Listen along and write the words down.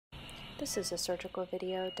This is a surgical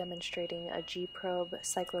video demonstrating a G-probe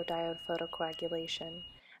cyclophotocoagulation.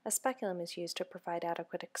 A speculum is used to provide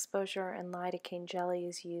adequate exposure, and lidocaine jelly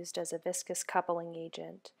is used as a viscous coupling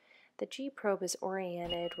agent. The G-probe is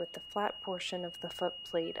oriented with the flat portion of the foot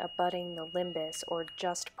plate abutting the limbus or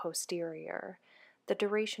just posterior. The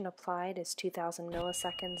duration applied is 2000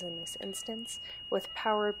 milliseconds in this instance, with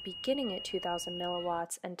power beginning at 2000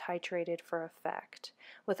 milliwatts and titrated for effect.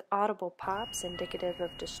 With audible pops indicative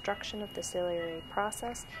of destruction of the ciliary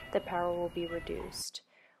process, the power will be reduced.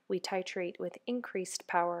 We titrate with increased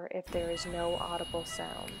power if there is no audible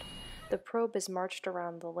sound. The probe is marched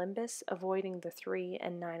around the limbus, avoiding the 3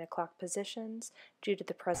 and 9 o'clock positions due to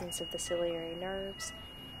the presence of the ciliary nerves,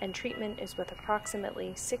 and treatment is with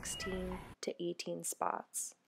approximately 16 to 18 spots.